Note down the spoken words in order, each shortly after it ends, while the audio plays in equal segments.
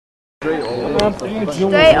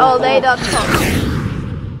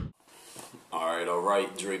DreAllDay.com.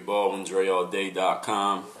 Alright, Dre Baldwin,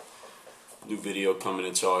 DreAllDay.com. New video coming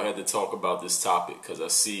at y'all. I had to talk about this topic because I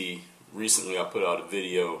see recently I put out a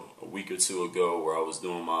video a week or two ago where I was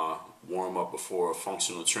doing my warm-up before a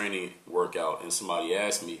functional training workout, and somebody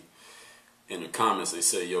asked me in the comments, they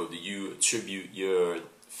said, yo, do you attribute your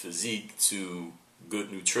physique to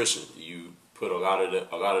good nutrition? Do you put a lot of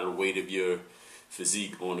the weight of your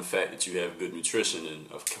physique on the fact that you have good nutrition? And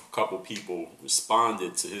a couple people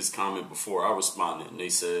responded to his comment before I responded, and they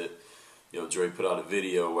said, yo, Dre put out a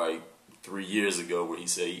video like 3 years ago where he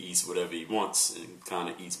said he eats whatever he wants and kind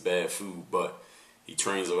of eats bad food, but he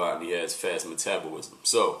trains a lot and he has fast metabolism.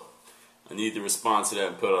 So I need to respond to that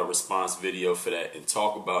and put out a response video for that and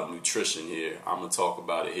talk about nutrition here. I'm going to talk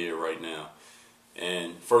about it here right now.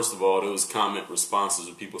 And first of all, those comment responses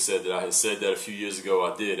where people said that I had said that a few years ago.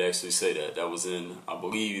 I did actually say that. That was in, I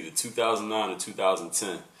believe, either 2009 or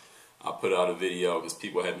 2010. I put out a video because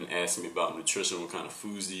people had been asking me about nutrition, what kind of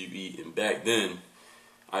foods do you eat? And back then,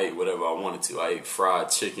 I ate whatever I wanted to. I ate fried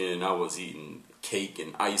chicken, I was eating cake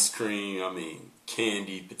and ice cream, I mean,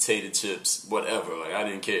 candy, potato chips, whatever. Like, I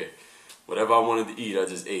didn't care. Whatever I wanted to eat, I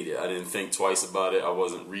just ate it. I didn't think twice about it. I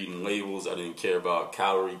wasn't reading labels. I didn't care about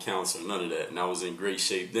calorie counts or none of that. And I was in great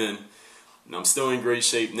shape then. And I'm still in great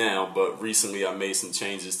shape now, but recently I made some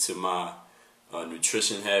changes to my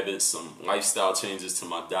nutrition habits, some lifestyle changes to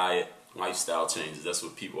my diet. Lifestyle changes, that's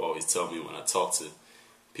what people always tell me when I talk to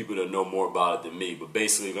people that know more about it than me. But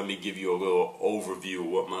basically, let me give you a little overview of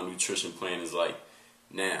what my nutrition plan is like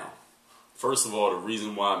now. First of all, the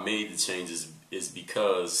reason why I made the changes is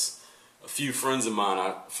because a few friends of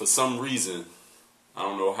mine, for some reason, I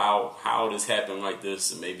don't know how this happened like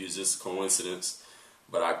this, and maybe it's just a coincidence,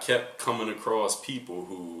 but I kept coming across people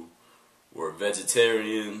who were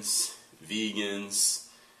vegetarians, vegans.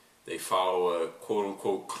 They follow a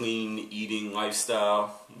quote-unquote clean eating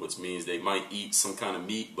lifestyle, which means they might eat some kind of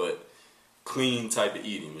meat, but clean type of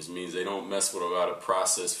eating, which means they don't mess with a lot of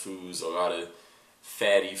processed foods, a lot of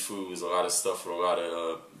fatty foods, a lot of stuff with a lot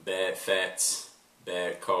of bad fats,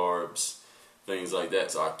 bad carbs, things like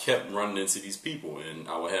that. So I kept running into these people, and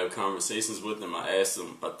I would have conversations with them. I asked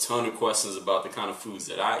them a ton of questions about the kind of foods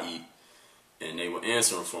that I eat, and they would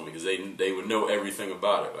answer them for me because they would know everything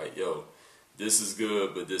about it. Like, yo, this is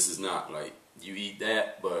good, but this is not. Like, you eat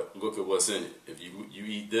that, but look at what's in it. If you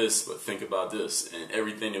eat this, but think about this. And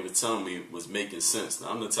everything they were telling me was making sense.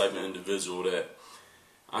 Now, I'm the type of individual that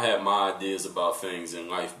I have my ideas about things in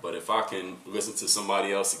life, but if I can listen to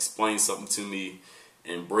somebody else explain something to me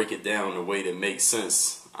and break it down in a way that makes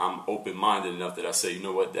sense, I'm open-minded enough that I say, you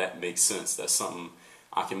know what, that makes sense. That's something,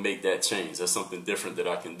 I can make that change. That's something different that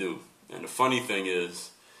I can do. And the funny thing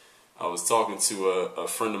is, I was talking to a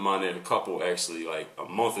friend of mine, and a couple actually, like a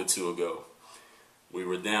month or two ago. We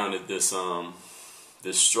were down at this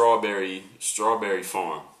strawberry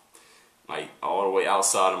farm, like all the way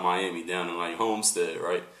outside of Miami, down in like Homestead,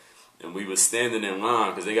 right? And we were standing in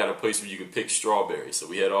line because they got a place where you could pick strawberries. So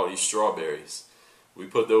we had all these strawberries. We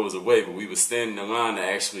put those away, but we were standing in line to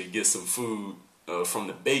actually get some food from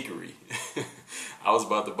the bakery. I was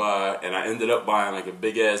about to buy, and I ended up buying like a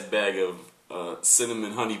big ass bag of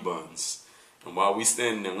cinnamon honey buns. And while we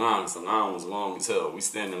standing in line, because the line was long as hell, we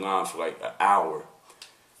standing in line for like an hour.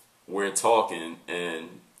 We're talking,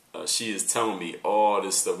 and she is telling me all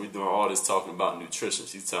this stuff. We're doing all this talking about nutrition.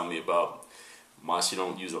 She's telling me about why she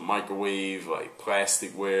don't use a microwave, like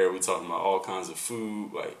plasticware. We're talking about all kinds of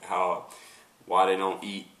food, like why they don't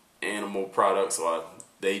eat animal products, why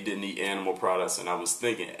they didn't eat animal products. And I was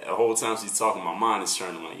thinking, the whole time she's talking, my mind is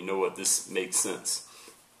turning like, you know what, this makes sense.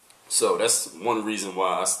 So that's one reason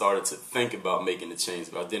why I started to think about making the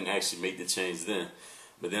change, but I didn't actually make the change then.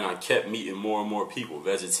 But then I kept meeting more and more people,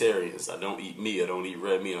 vegetarians. I don't eat meat, I don't eat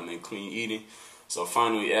red meat, I'm in clean eating. So I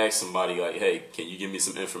finally asked somebody like, hey, can you give me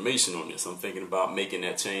some information on this? I'm thinking about making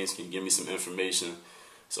that change, can you give me some information?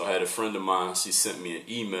 So I had a friend of mine, she sent me an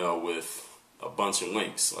email with a bunch of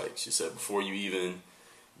links. Like she said, before you even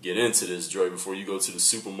get into this, Dre, before you go to the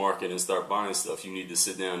supermarket and start buying stuff, you need to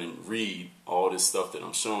sit down and read all this stuff that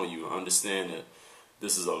I'm showing you and understand that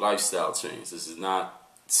this is a lifestyle change. This is not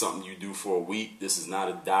something you do for a week. This is not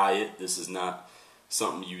a diet. This is not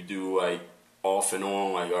something you do like off and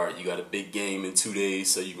on, like, all right, you got a big game in 2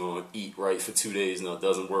 days, so you're going to eat right for 2 days. No, it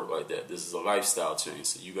doesn't work like that. This is a lifestyle change,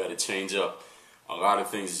 so you got to change up a lot of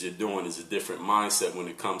things that you're doing. Is a different mindset when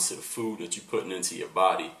it comes to the food that you're putting into your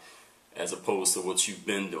body as opposed to what you've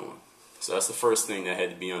been doing. So that's the first thing that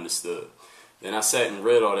had to be understood. Then I sat and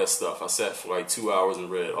read all that stuff. I sat for like 2 hours and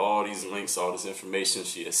read all these links, all this information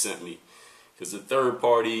she had sent me. Because the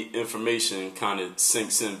third-party information kind of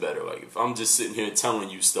sinks in better. Like, if I'm just sitting here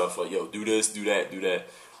telling you stuff like, yo, do this, do that, do that,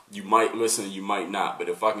 you might listen, you might not. But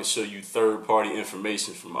if I can show you third-party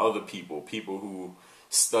information from other people, people who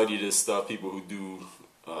study this stuff, people who do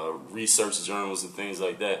research journals and things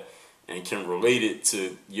like that, and can relate it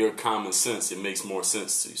to your common sense, it makes more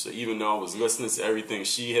sense to you. So even though I was listening to everything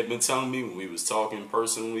she had been telling me when we was talking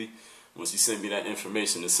personally, when she sent me that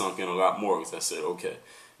information, it sunk in a lot more, because I said, okay,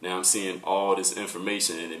 now I'm seeing all this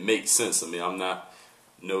information and it makes sense. I mean, I'm not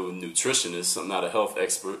no nutritionist, I'm not a health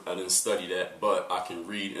expert, I didn't study that, but I can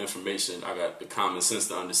read information. I got the common sense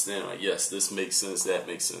to understand, like, yes, this makes sense, that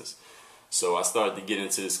makes sense. So I started to get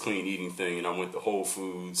into this clean eating thing, and I went to Whole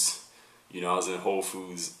Foods. You know, I was in Whole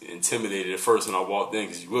Foods, intimidated at first when I walked in,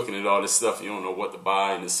 because you're looking at all this stuff, you don't know what to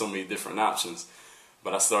buy, and there's so many different options.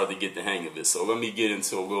 But I started to get the hang of it. So let me get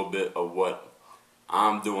into a little bit of what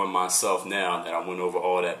I'm doing myself now that I went over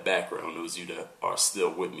all that background, those of you that are still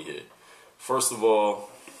with me here. First of all,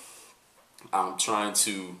 I'm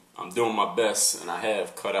doing my best, and I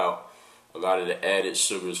have cut out a lot of the added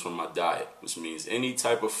sugars from my diet, which means any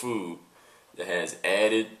type of food that has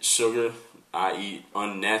added sugar, i.e.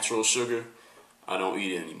 unnatural sugar, I don't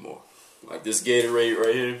eat it anymore. Like this Gatorade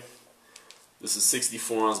right here, this is a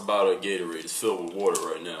 64-ounce bottle of Gatorade. It's filled with water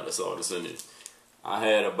right now. That's all that's in it.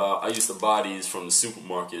 I used to buy these from the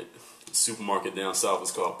supermarket. The supermarket down south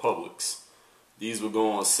is called Publix. These would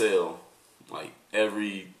go on sale. Like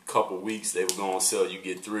every couple weeks they would go on sale. You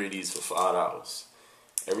get 3 of these for $5.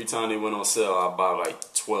 Every time they went on sale, I'd buy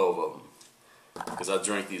like 12 of them. Because I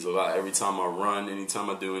drink these a lot. Every time I run, anytime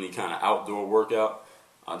I do any kind of outdoor workout,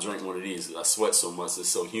 I drink one of these. Because I sweat so much. It's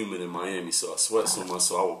so humid in Miami, so I sweat so much.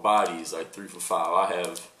 So I would buy these like 3 for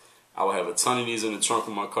 $5. I would have a ton of these in the trunk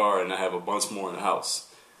of my car, and I have a bunch more in the house.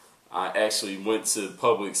 I actually went to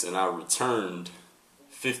Publix and I returned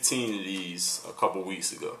 15 of these a couple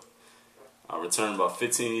weeks ago. I returned about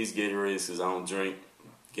 15 of these Gatorades because I don't drink.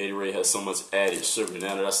 Gatorade has so much added sugar.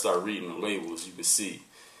 Now that I start reading the labels, you can see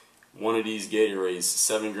one of these Gatorades,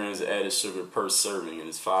 7 grams of added sugar per serving, and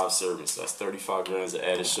it's 5 servings. So that's 35 grams of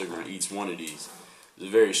added sugar in each one of these. It's a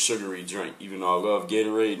very sugary drink. Even though I love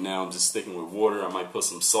Gatorade, now I'm just sticking with water. I might put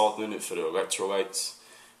some salt in it for the electrolytes.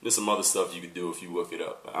 There's some other stuff you can do if you look it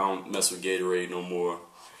up. But I don't mess with Gatorade no more.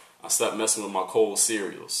 I stopped messing with my cold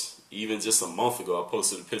cereals. Even just a month ago, I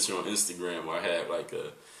posted a picture on Instagram where I had like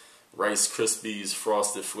a Rice Krispies,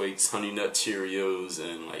 Frosted Flakes, Honey Nut Cheerios,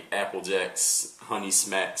 and like Apple Jacks, Honey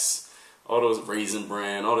Smacks, all those Raisin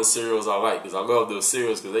Bran, all the cereals I like, because I love those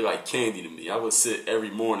cereals because they like candy to me. I would sit every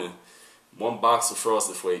morning, 1 box of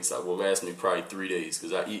Frosted Flakes that will last me probably 3 days,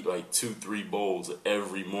 because I eat like 2-3 bowls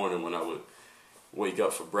every morning when I would wake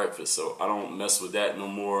up for breakfast. So I don't mess with that no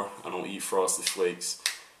more. I don't eat Frosted Flakes.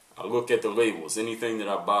 I look at the labels. Anything that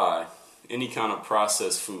I buy, any kind of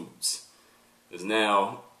processed foods, is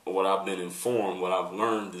now what I've been informed, what I've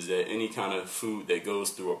learned is that any kind of food that goes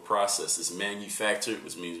through a process is manufactured,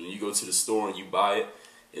 which means when you go to the store and you buy it,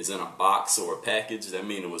 it's in a box or a package. That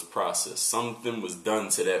means it was processed. Something was done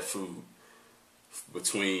to that food.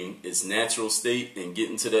 Between its natural state and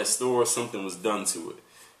getting to that store, something was done to it.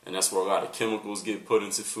 And that's where a lot of chemicals get put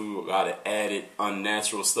into food, a lot of added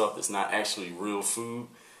unnatural stuff that's not actually real food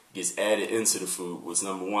gets added into the food, which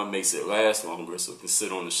number 1 makes it last longer so it can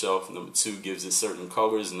sit on the shelf, number 2 gives it certain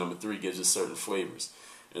colors, and number 3 gives it certain flavors.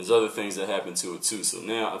 And there's other things that happen to it too. So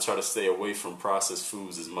now I try to stay away from processed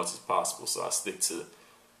foods as much as possible. So I stick to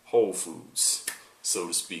whole foods, so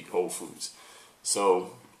to speak, whole foods.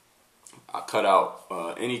 So I cut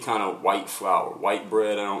out any kind of white flour. White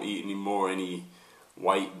bread I don't eat anymore. Any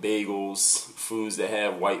white bagels, foods that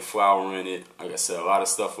have white flour in it. Like I said, a lot of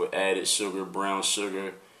stuff with added sugar, brown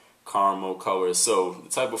sugar, caramel colors. So the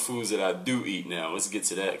type of foods that I do eat now, let's get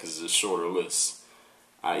to that because it's a shorter list.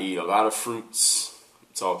 I eat a lot of fruits. I'm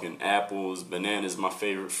talking apples, bananas, my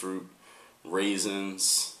favorite fruit,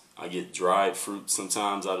 raisins. I get dried fruit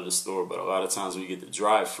sometimes out of the store, but a lot of times when you get the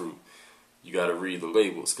dried fruit, you got to read the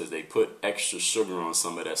labels because they put extra sugar on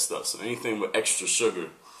some of that stuff. So anything with extra sugar,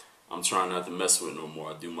 I'm trying not to mess with it no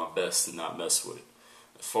more. I do my best to not mess with it.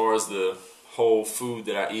 As far as the whole food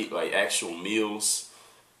that I eat, like actual meals,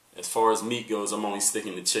 as far as meat goes, I'm only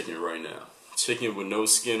sticking to chicken right now. Chicken with no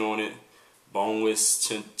skin on it, boneless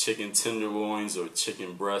chicken tenderloins or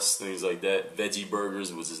chicken breasts, things like that. Veggie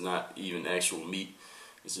burgers, which is not even actual meat.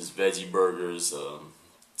 It's just veggie burgers.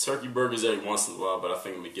 Turkey burgers every once in a while, but I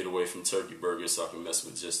think I'm going to get away from turkey burgers so I can mess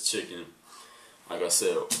with just chicken. Like I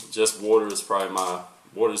said, just water is probably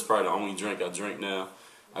the only drink I drink now.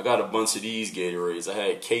 I got a bunch of these Gatorades. I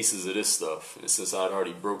had cases of this stuff, and since I'd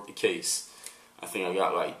already broke the case, I think I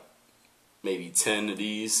got like maybe 10 of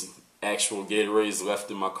these actual Gatorades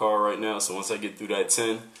left in my car right now. So once I get through that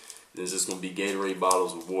 10, there's just going to be Gatorade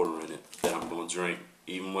bottles with water in it that I'm going to drink.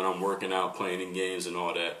 Even when I'm working out, playing in games and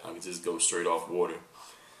all that, I can just go straight off water.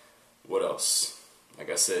 What else? Like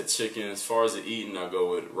I said, chicken. As far as the eating, I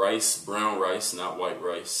go with rice, brown rice, not white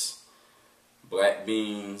rice, black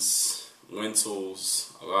beans,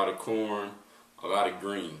 lentils, a lot of corn, a lot of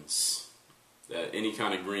greens. Any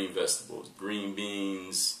kind of green vegetables, green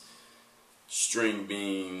beans, string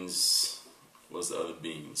beans, what's the other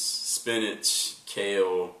beans? Spinach,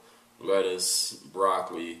 kale, lettuce,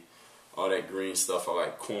 broccoli, all that green stuff. I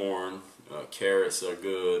like corn, carrots are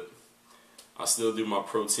good. I still do my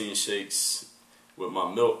protein shakes with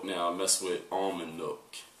my milk now. I mess with almond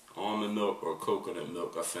milk. Almond milk or coconut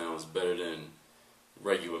milk I found is better than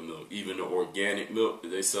regular milk. Even the organic milk that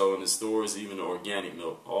they sell in the stores, even the organic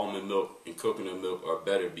milk, almond milk and coconut milk are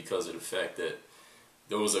better because of the fact that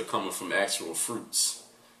those are coming from actual fruits.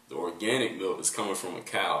 The organic milk is coming from a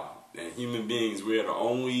cow. And human beings, we are the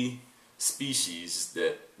only species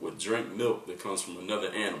that would drink milk that comes from another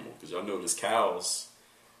animal. Because y'all notice cows,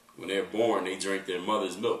 when they're born, they drink their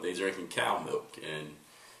mother's milk. They drinking cow milk. And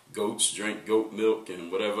goats drink goat milk,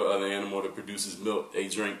 and whatever other animal that produces milk, they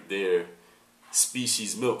drink their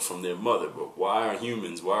species milk from their mother. But why are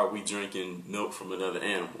humans, why are we drinking milk from another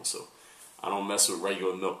animal? So I don't mess with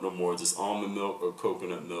regular milk no more, just almond milk or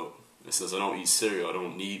coconut milk. And since I don't eat cereal, I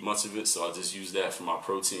don't need much of it, so I just use that for my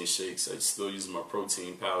protein shakes. I still use my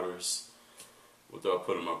protein powders. What do I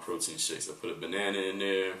put in my protein shakes? I put a banana in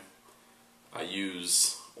there. I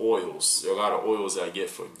use oils. There are a lot of oils that I get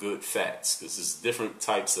for good fats, because there's different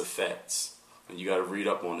types of fats. And you got to read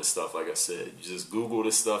up on this stuff, like I said. You just Google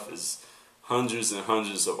this stuff. There's hundreds and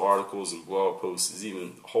hundreds of articles and blog posts. There's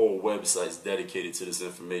even whole websites dedicated to this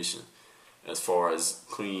information as far as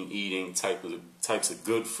clean eating, types of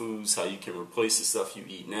good foods, how you can replace the stuff you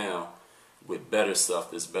eat now with better stuff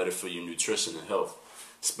that's better for your nutrition and health,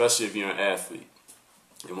 especially if you're an athlete.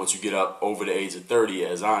 And once you get up over the age of 30,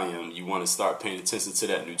 as I am, you want to start paying attention to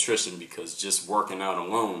that nutrition, because just working out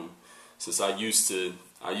alone, since I used to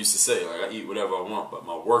say, like, I eat whatever I want, but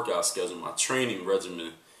my workout schedule, my training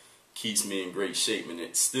regimen keeps me in great shape, and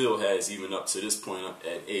it still has even up to this point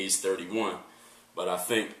at age 31. But I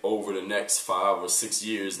think over the next 5 or 6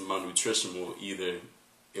 years, my nutrition will either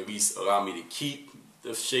at least allow me to keep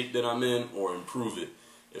the shape that I'm in or improve it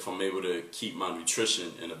if I'm able to keep my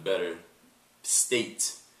nutrition in a better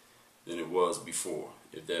state than it was before,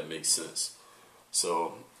 if that makes sense.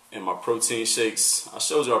 So in my protein shakes, I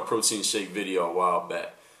showed you our protein shake video a while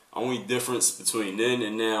back. Only difference between then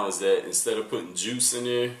and now is that instead of putting juice in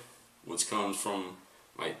there, which comes from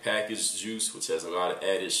like packaged juice, which has a lot of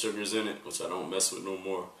added sugars in it, which I don't mess with no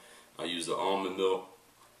more, I use the almond milk,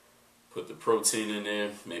 put the protein in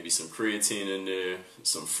there, maybe some creatine in there,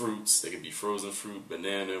 some fruits. They could be frozen fruit,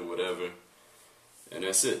 banana, whatever, and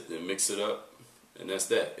that's it. Then mix it up, and that's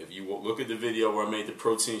that. If you look at the video where I made the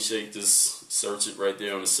protein shake, just search it right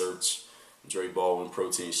there on the search, Dre Baldwin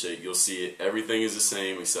protein shake. You'll see it. Everything is the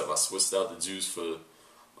same except I switched out the juice for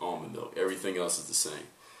almond milk. Everything else is the same.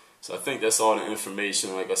 So I think that's all the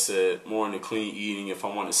information. Like I said, more into clean eating. If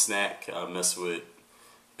I want a snack, I mess with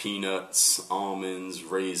peanuts, almonds,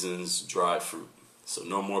 raisins, dried fruit. So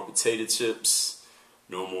no more potato chips,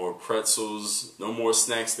 no more pretzels, no more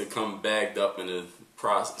snacks that come bagged up in a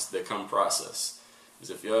process, that come processed.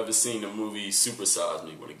 Because if you ever seen the movie Super Size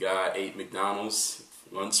Me, when a guy ate McDonald's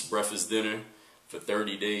lunch, breakfast, dinner for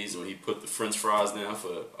 30 days, when he put the French fries down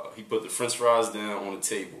on the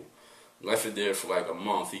table, left it there for like a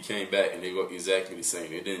month. He came back and they look exactly the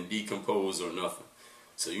same. They didn't decompose or nothing.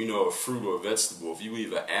 So you know, a fruit or a vegetable, if you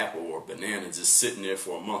leave an apple or a banana just sitting there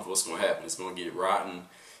for a month, what's going to happen? It's going to get rotten.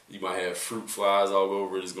 You might have fruit flies all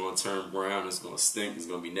over it. It's going to turn brown. It's going to stink. It's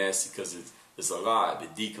going to be nasty because it's alive.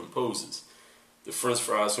 It decomposes. The French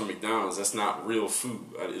fries from McDonald's, that's not real food.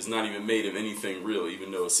 It's not even made of anything real.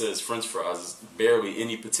 Even though it says French fries, there's barely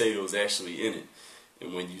any potatoes actually in it.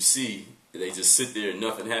 And when you see, they just sit there and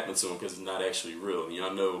nothing happens to them because it's not actually real. And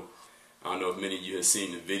y'all know, I don't know if many of you have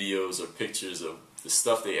seen the videos or pictures of the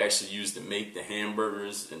stuff they actually use to make the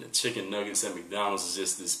hamburgers and the chicken nuggets at McDonald's. Is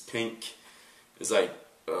just this pink. It's like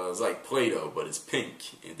Play-Doh, but it's pink.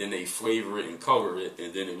 And then they flavor it and color it,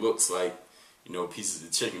 and then it looks like, you know, pieces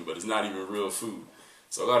of chicken, but it's not even real food.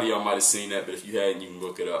 So a lot of y'all might have seen that, but if you hadn't, you can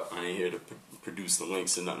look it up. I ain't here to produce the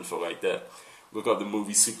links or nothing for like that. Look up the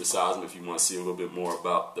movie Super Size Me if you want to see a little bit more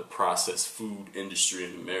about the processed food industry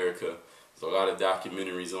in America. There's a lot of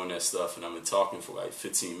documentaries on that stuff, and I've been talking for like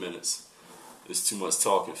 15 minutes. It's too much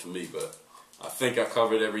talking for me, but I think I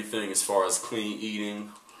covered everything as far as clean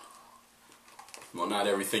eating. Well, not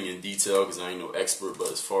everything in detail because I ain't no expert,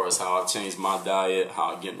 but as far as how I changed my diet,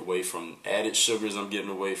 how I'm getting away from added sugars, I'm getting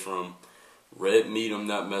away from red meat, I'm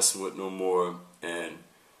not messing with no more, and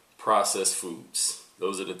processed foods.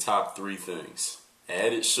 Those are the top 3 things.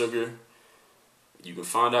 Added sugar, you can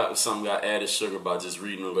find out if something got added sugar by just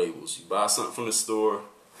reading the labels. You buy something from the store,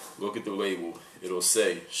 look at the label, it'll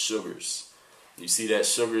say sugars. You see that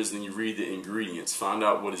sugars, then you read the ingredients. Find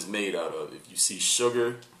out what it's made out of. If you see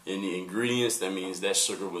sugar in the ingredients, that means that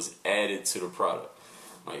sugar was added to the product.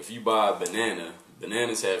 Like if you buy a banana,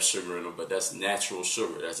 bananas have sugar in them, but that's natural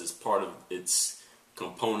sugar. That's just part of its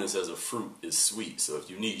components as a fruit is sweet. So if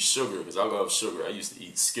you need sugar, because I love sugar. I used to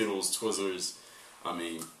eat Skittles, Twizzlers. I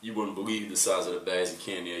mean, you wouldn't believe the size of the bags of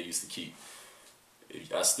candy I used to keep.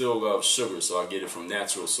 I still love sugar, so I get it from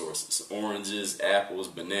natural sources. Oranges, apples,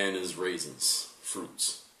 bananas, raisins,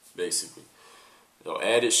 fruits, basically. So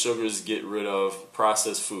added sugars, get rid of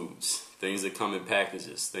processed foods, things that come in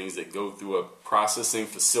packages, things that go through a processing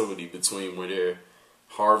facility between where they're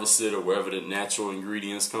harvested or wherever the natural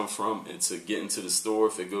ingredients come from, and to get into the store,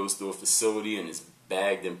 if it goes through a facility and it's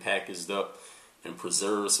bagged and packaged up and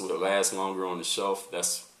preserved so it'll last longer on the shelf,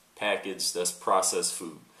 that's packaged, that's processed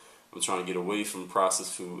food. I'm trying to get away from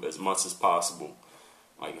processed food as much as possible.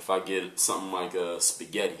 Like if I get something like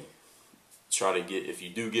spaghetti, try to get, if you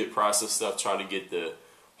do get processed stuff, try to get the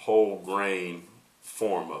whole grain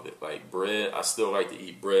form of it. Like bread, I still like to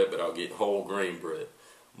eat bread, but I'll get whole grain bread,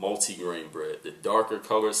 multi-grain bread. The darker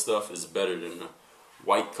colored stuff is better than the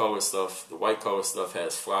white color stuff. The white color stuff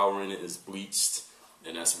has flour in it, is bleached,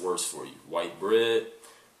 and that's worse for you. White bread,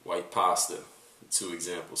 white pasta. 2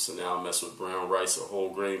 examples. So now I mess with brown rice or whole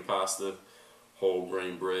grain pasta, whole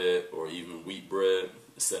grain bread, or even wheat bread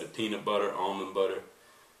instead of peanut butter, almond butter.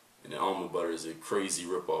 And the almond butter is a crazy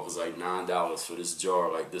ripoff. It's like $9 for this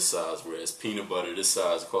jar like this size, whereas peanut butter this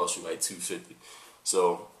size costs you like $2.50.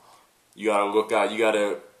 So you gotta look out, you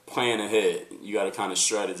gotta plan ahead, you gotta kind of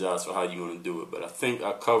strategize for how you want to do it. But I think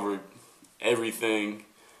I covered everything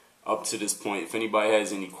up to this point. If anybody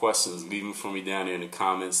has any questions, leave them for me down there in the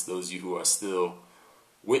comments. Those of you who are still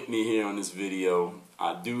with me here on this video,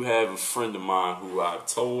 I do have a friend of mine who I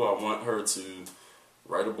told I want her to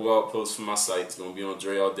write a blog post for my site. It's going to be on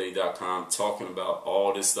DreAllDay.com, talking about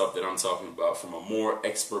all this stuff that I'm talking about from a more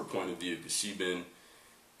expert point of view, because she's been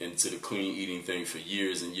into the clean eating thing for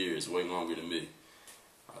years and years, way longer than me.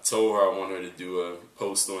 I told her I want her to do a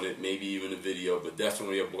post on it, maybe even a video, but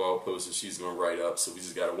definitely a blog post that she's going to write up. So we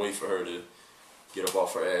just got to wait for her to get up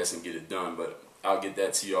off her ass and get it done. But I'll get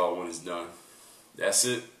that to y'all when it's done. That's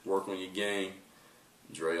it. Work on your game.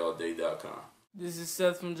 DreAllDay.com. This is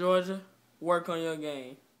Seth from Georgia. Work on your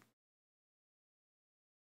game.